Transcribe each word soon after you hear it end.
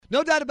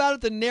No doubt about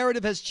it, the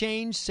narrative has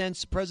changed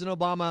since President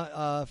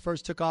Obama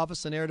first took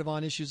office, the narrative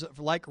on issues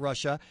like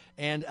Russia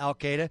and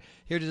al-Qaeda.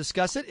 Here to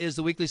discuss it is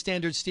the Weekly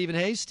Standard's Stephen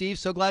Hayes. Steve,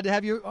 so glad to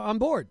have you on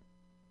board.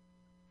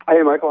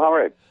 Hey, Michael, how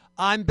are you?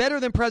 I'm better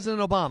than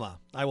President Obama,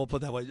 I will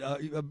put that way.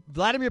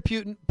 Vladimir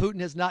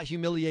Putin has not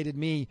humiliated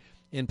me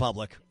in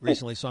public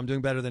recently, so I'm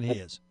doing better than he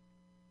is.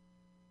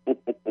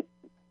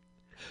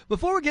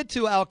 Before we get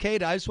to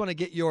al-Qaeda, I just want to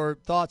get your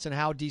thoughts on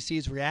how D.C.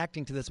 is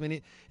reacting to this. I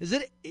mean,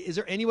 is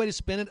there any way to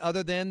spin it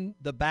other than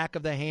the back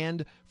of the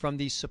hand from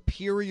the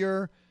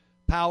superior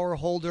power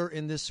holder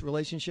in this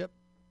relationship?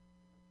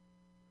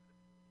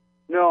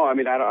 No, I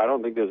mean, I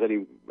don't think there's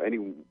any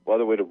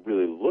other way to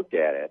really look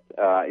at it.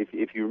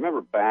 If you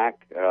remember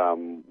back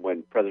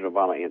when President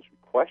Obama answered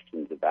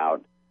questions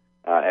about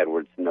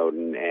Edward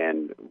Snowden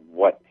and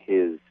what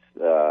his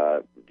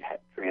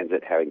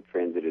having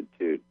transited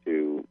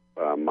to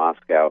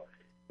Moscow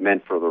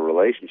meant for the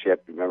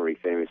relationship. Remember, he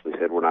famously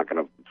said, we're not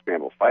going to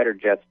scramble fighter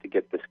jets to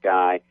get this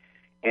guy.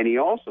 And he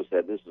also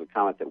said, this is a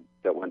comment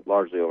that went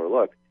largely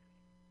overlooked,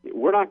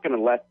 we're not going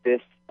to let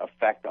this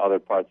affect other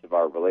parts of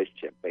our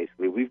relationship.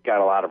 Basically, we've got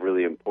a lot of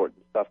really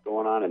important stuff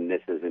going on, and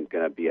this isn't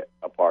going to be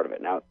a part of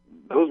it. Now,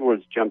 those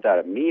words jumped out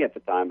at me at the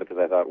time because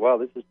I thought, well,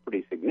 this is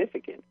pretty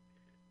significant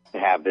to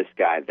have this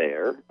guy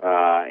there,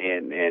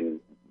 and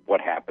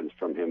what happens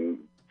from him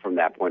from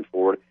that point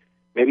forward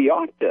maybe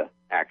ought to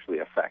actually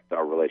affect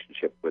our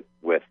relationship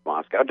with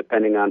Moscow,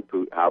 depending on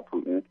how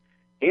Putin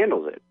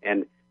handles it.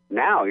 And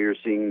now you're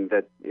seeing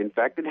that, in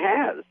fact, it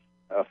has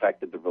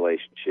affected the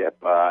relationship.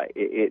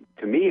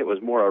 To me, it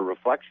was more a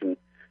reflection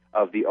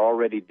of the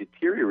already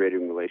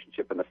deteriorating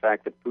relationship and the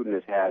fact that Putin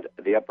has had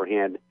the upper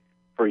hand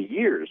for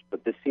years.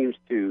 But this seems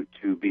to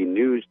be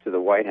news to the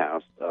White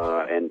House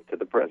and to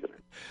the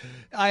president.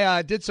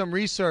 I did some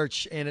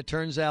research, and it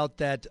turns out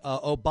that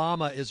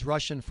Obama is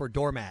Russian for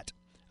doormat.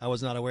 I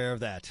was not aware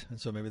of that,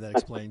 and so maybe that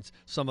explains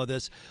some of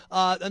this.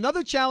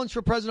 Another challenge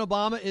for President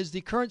Obama is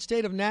the current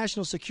state of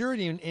national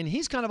security, and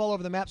he's kind of all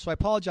over the map, so I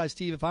apologize,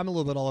 Steve, if I'm a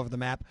little bit all over the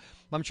map.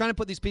 I'm trying to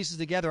put these pieces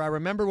together. I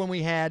remember when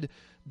we had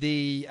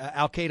the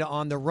al-Qaeda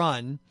on the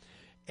run,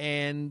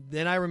 and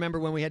then I remember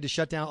when we had to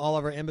shut down all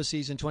of our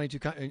embassies in 22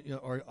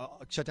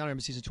 shut down our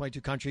embassies in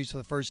 22 countries for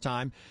the first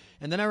time.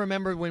 And then I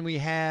remember when we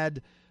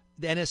had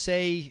the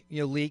NSA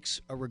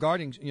leaks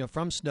regarding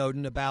from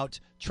Snowden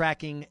about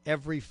tracking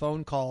every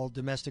phone call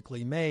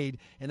domestically made.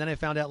 And then I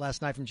found out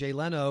last night from Jay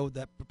Leno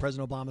that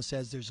President Obama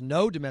says there's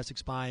no domestic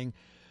spying.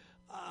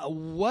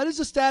 What is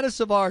the status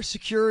of our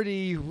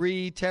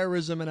security,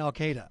 terrorism, and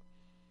al-Qaeda?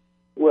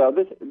 Well,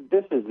 this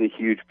is the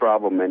huge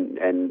problem,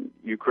 and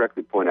you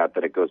correctly point out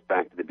that it goes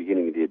back to the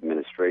beginning of the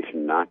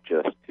administration, not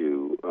just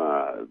to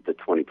the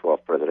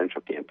 2012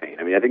 presidential campaign.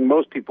 I mean, I think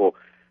most people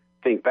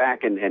think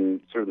back, and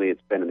certainly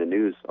it's been in the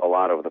news a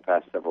lot over the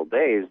past several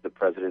days, the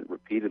president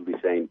repeatedly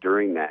saying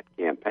during that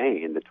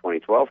campaign, the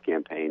 2012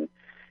 campaign,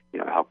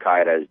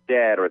 al-Qaeda is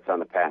dead, or it's on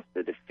the path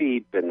to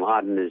defeat, bin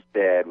Laden is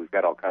dead, we've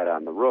got al-Qaeda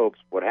on the ropes,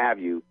 what have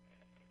you.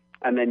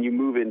 And then you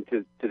move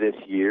into this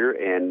year,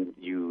 and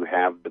you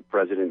have the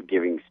president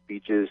giving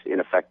speeches, in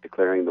effect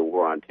declaring the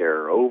war on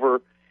terror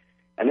over.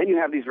 And then you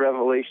have these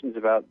revelations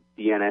about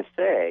the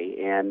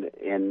NSA, and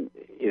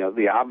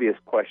the obvious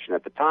question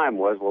at the time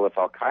was, well, if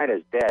al-Qaeda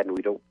is dead and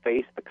we don't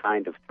face the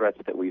kind of threats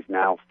that we've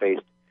now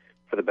faced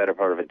for the better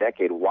part of a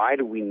decade, why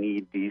do we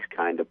need these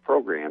kind of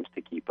programs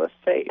to keep us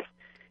safe?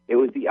 It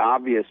was the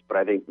obvious, but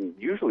I think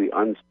usually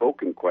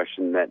unspoken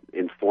question that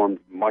informed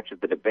much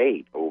of the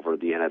debate over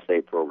the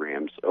NSA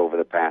programs over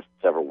the past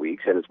several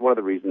weeks. And it's one of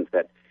the reasons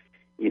that,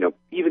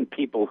 even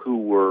people who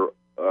were,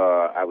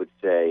 I would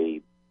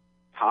say,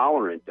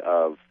 tolerant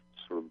of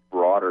sort of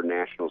broader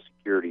national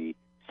security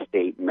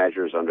state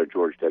measures under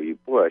George W.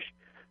 Bush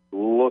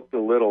looked a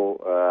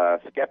little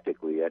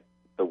skeptically at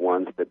the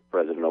ones that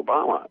President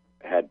Obama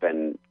had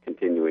been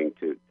continuing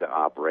to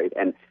operate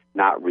and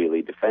not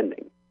really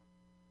defending.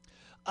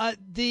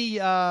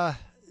 The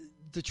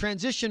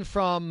transition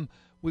from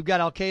we've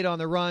got al-Qaeda on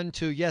the run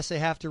to yes, they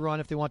have to run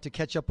if they want to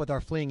catch up with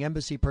our fleeing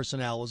embassy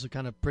personnel was a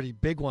kind of pretty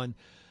big one.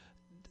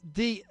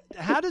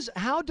 How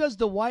does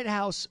the White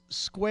House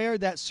square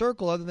that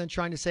circle other than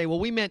trying to say, well,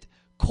 we meant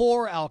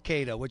core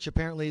al-Qaeda, which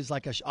apparently is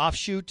like an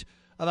offshoot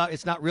of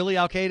it's not really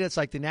al-Qaeda. It's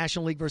like the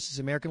National League versus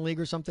American League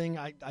or something.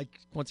 I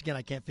once again,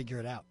 I can't figure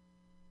it out.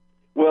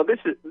 Well, this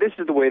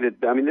is the way that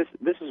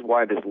this is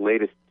why this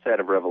latest set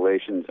of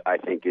revelations I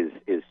think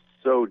is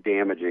so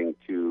damaging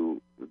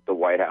to the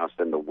White House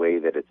and the way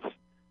that it's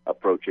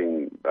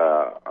approaching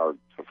our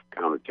sort of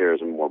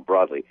counterterrorism more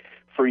broadly.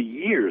 For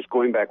years,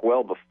 going back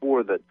well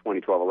before the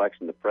 2012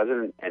 election, the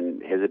president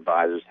and his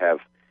advisors have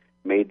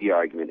made the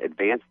argument,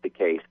 advanced the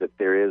case that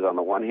there is, on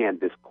the one hand,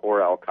 this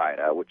core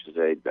al-Qaeda, which is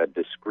a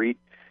discrete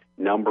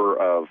number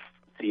of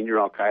senior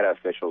al-Qaeda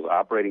officials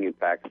operating in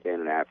Pakistan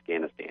and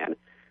Afghanistan,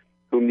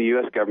 whom the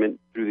U.S. government,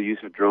 through the use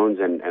of drones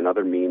and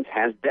other means,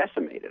 has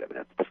decimated. I mean,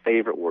 that's the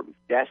favorite word,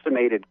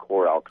 decimated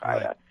core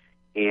al-Qaeda. Right.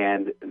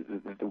 And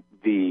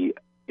the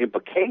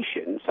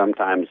implication,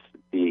 sometimes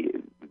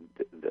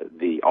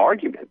the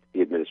argument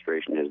the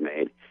administration has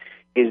made,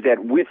 is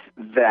that with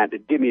that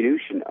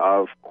diminution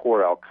of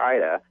core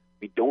al-Qaeda,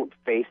 we don't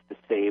face the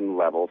same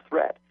level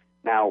threat.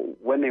 Now,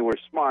 when they were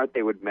smart,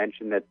 they would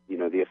mention that,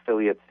 the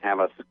affiliates have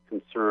us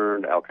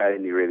concerned, al-Qaeda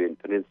in the Arabian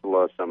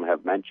Peninsula, some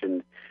have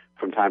mentioned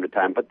from time to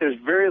time. But there's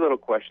very little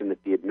question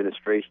that the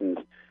administration's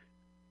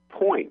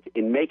point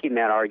in making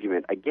that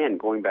argument, again,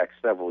 going back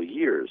several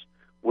years,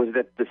 was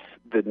that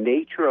the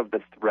nature of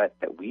the threat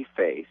that we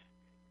face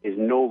is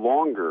no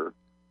longer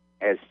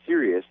as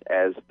serious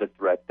as the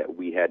threat that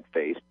we had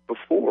faced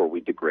before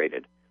we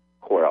degraded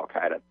core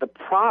al-Qaeda. The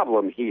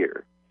problem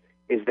here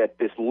is that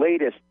this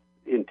latest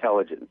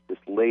intelligence, this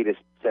latest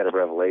set of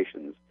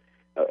revelations,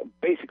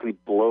 basically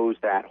blows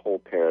that whole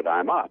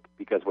paradigm up,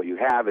 because what you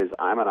have is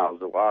Ayman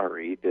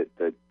al-Zawahiri,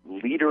 the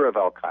leader of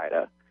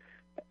al-Qaeda,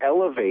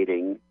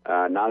 elevating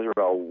Nasr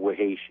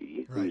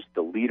al-Wahishi, who's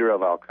the leader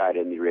of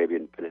al-Qaeda in the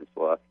Arabian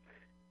Peninsula,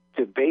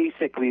 to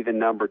basically the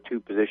number 2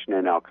 position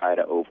in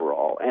al-Qaeda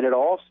overall. And it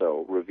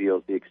also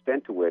reveals the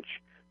extent to which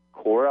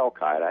core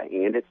al-Qaeda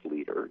and its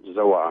leader,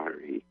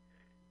 Zawahiri,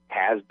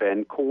 has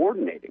been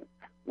coordinating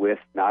with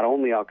not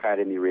only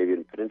al-Qaeda in the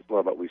Arabian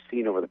Peninsula, but we've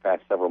seen over the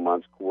past several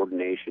months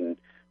coordination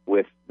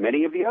with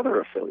many of the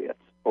other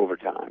affiliates over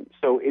time.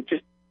 So it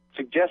just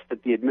suggests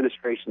that the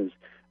administration's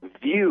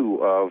view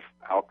of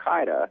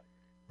al-Qaeda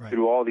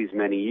through all these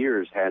many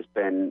years has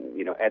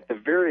been, at the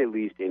very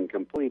least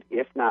incomplete,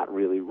 if not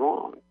really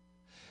wrong.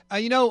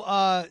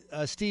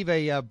 Steve,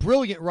 a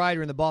brilliant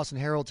writer in the Boston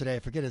Herald today, I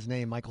forget his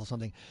name, Michael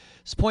something,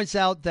 points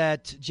out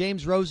that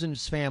James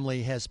Rosen's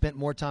family has spent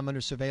more time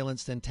under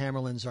surveillance than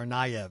Tamerlan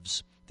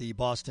Tsarnaev's, the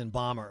Boston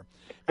bomber.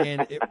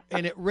 And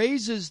it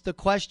raises the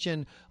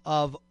question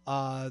of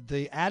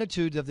the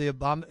attitude of the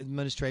Obama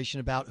administration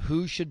about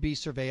who should be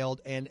surveilled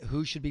and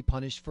who should be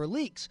punished for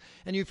leaks.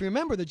 And if you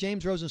remember, the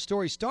James Rosen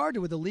story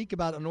started with a leak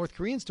about a North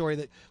Korean story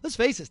that, let's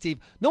face it, Steve,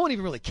 no one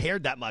even really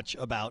cared that much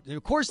about. And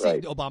of course,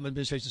 the Obama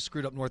administration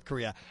screwed up North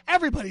Korea.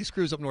 Everybody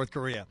screws up North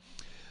Korea.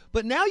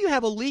 But now you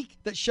have a leak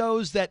that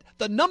shows that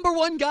the number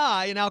 1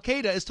 guy in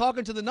al-Qaeda is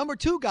talking to the number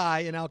 2 guy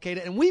in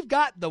al-Qaeda, and we've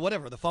got the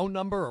phone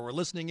number, or we're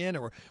listening in,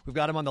 or we've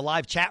got him on the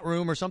live chat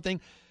room or something,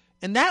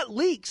 and that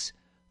leaks.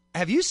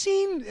 Have you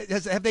seen?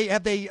 Have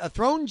they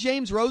thrown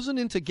James Rosen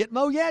into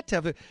Gitmo yet?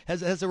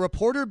 Has a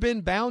reporter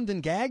been bound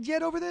and gagged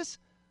yet over this?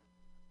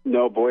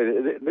 No, boy,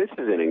 this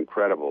is an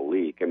incredible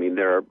leak. I mean,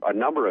 there are a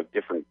number of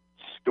different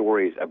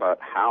stories about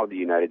how the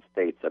United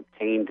States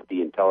obtained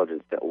the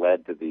intelligence that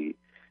led to these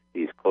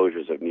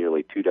closures of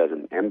nearly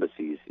 24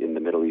 embassies in the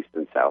Middle East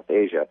and South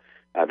Asia.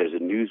 There's a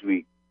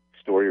Newsweek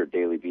story, or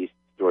Daily Beast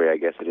story, I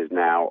guess it is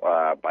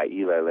now, by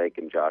Eli Lake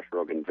and Josh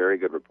Rogan, very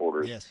good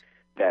reporters,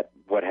 that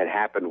what had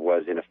happened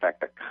was, in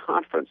effect, a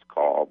conference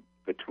call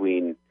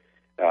between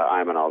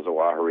Ayman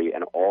al-Zawahiri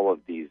and all of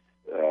these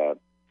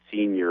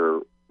senior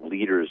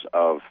leaders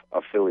of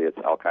affiliates,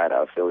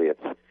 al-Qaeda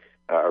affiliates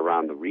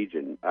around the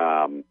region.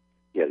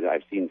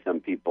 I've seen some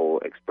people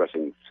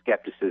expressing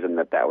skepticism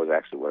that was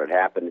actually what had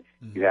happened.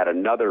 Mm-hmm. You had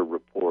another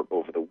report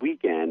over the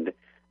weekend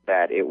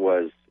that it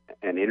was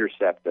an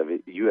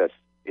U.S.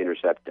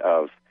 intercept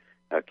of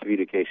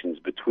communications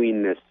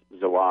between this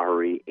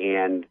Zawahiri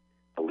and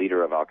a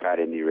leader of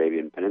al-Qaeda in the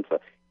Arabian Peninsula.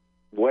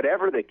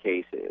 Whatever the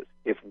case is,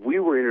 if we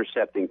were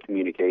intercepting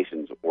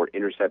communications or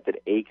intercepted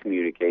a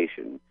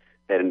communication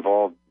that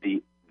involved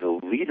the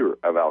leader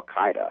of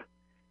al-Qaeda,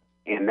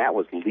 and that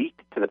was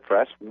leaked to the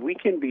press, we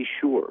can be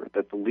sure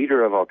that the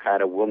leader of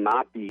al-Qaeda will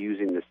not be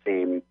using the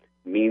same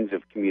means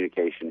of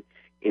communication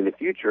in the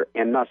future,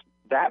 and thus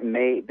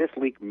this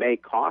leak may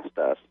cost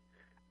us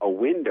a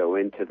window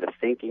into the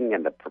thinking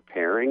and the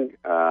preparing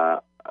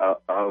of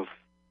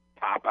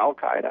top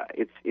al-Qaeda.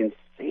 It's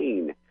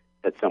insane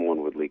that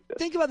someone would leak this.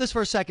 Think about this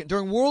for a second.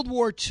 During World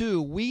War II,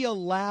 we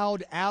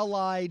allowed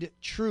Allied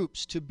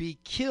troops to be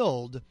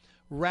killed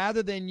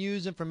rather than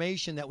use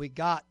information that we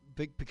got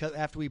because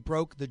after we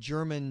broke the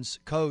Germans'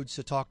 codes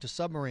to talk to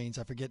submarines.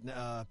 I forget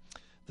the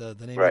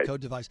name of the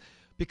code device,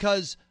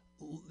 because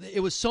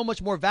it was so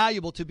much more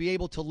valuable to be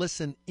able to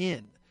listen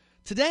in.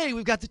 Today,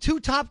 we've got the 2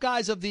 top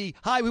guys of the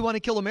 "Hi, we want to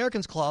kill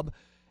Americans" club,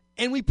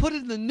 and we put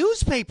it in the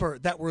newspaper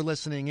that we're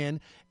listening in.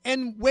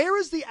 And where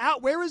is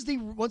the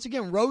once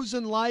again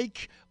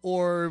Rosen-like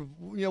or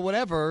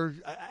whatever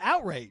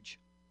outrage?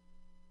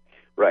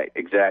 Right,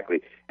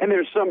 exactly. And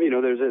there's some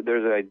there's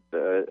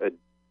a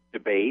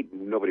debate.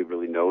 Nobody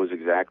really knows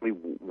exactly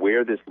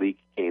where this leak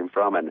came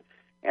from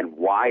and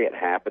why it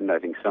happened. I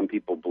think some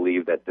people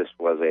believe that this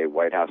was a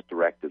White House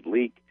directed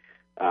leak.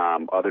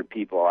 Other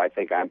people, I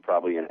think I'm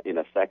probably in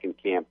a second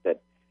camp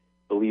that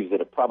believes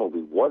that it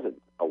probably wasn't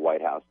a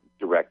White House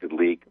directed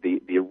leak.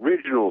 The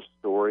original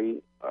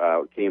story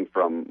came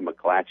from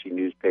McClatchy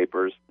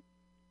newspapers,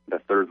 the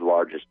 3rd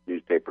largest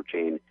newspaper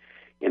chain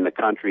in the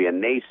country,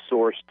 and they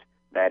sourced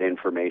that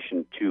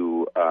information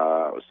to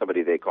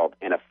somebody they called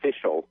an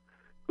official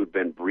who'd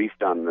been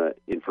briefed on the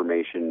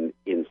information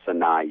in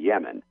Sana'a,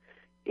 Yemen.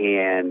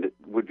 And it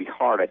would be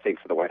hard, I think,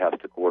 for the White House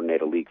to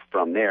coordinate a leak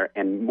from there.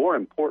 And more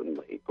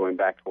importantly, going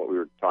back to what we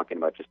were talking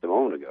about just a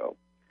moment ago,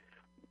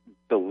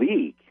 the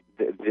leak,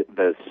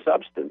 the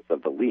substance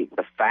of the leak,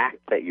 the fact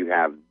that you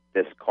have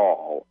this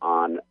call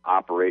on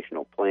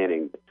operational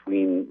planning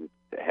between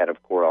the head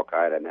of core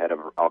al-Qaeda and the head of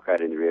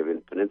al-Qaeda in the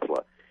Arabian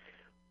Peninsula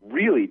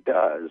really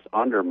does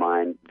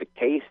undermine the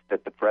case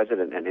that the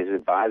president and his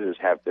advisors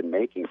have been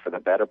making for the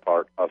better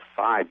part of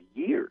 5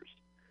 years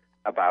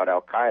about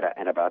al-Qaeda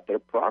and about their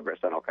progress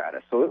on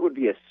al-Qaeda. So it would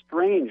be a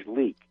strange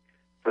leak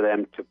for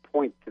them to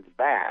point to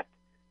that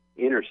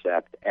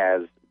intercept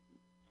as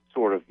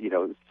sort of,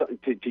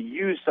 to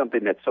use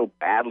something that so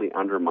badly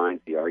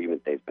undermines the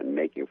argument they've been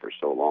making for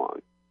so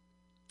long.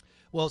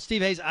 Well,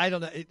 Steve Hayes, I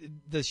don't know.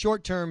 The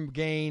short-term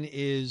gain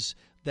is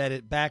that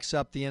it backs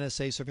up the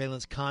NSA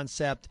surveillance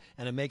concept,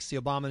 and it makes the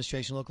Obama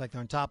administration look like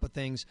they're on top of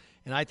things.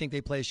 And I think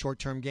they play a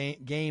short-term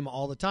game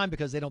all the time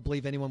because they don't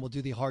believe anyone will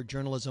do the hard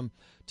journalism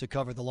to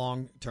cover the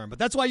long term. But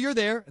that's why you're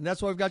there, and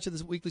that's why we've got you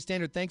this Weekly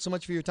Standard. Thanks so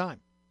much for your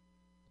time.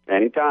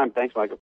 Anytime. Thanks, Michael.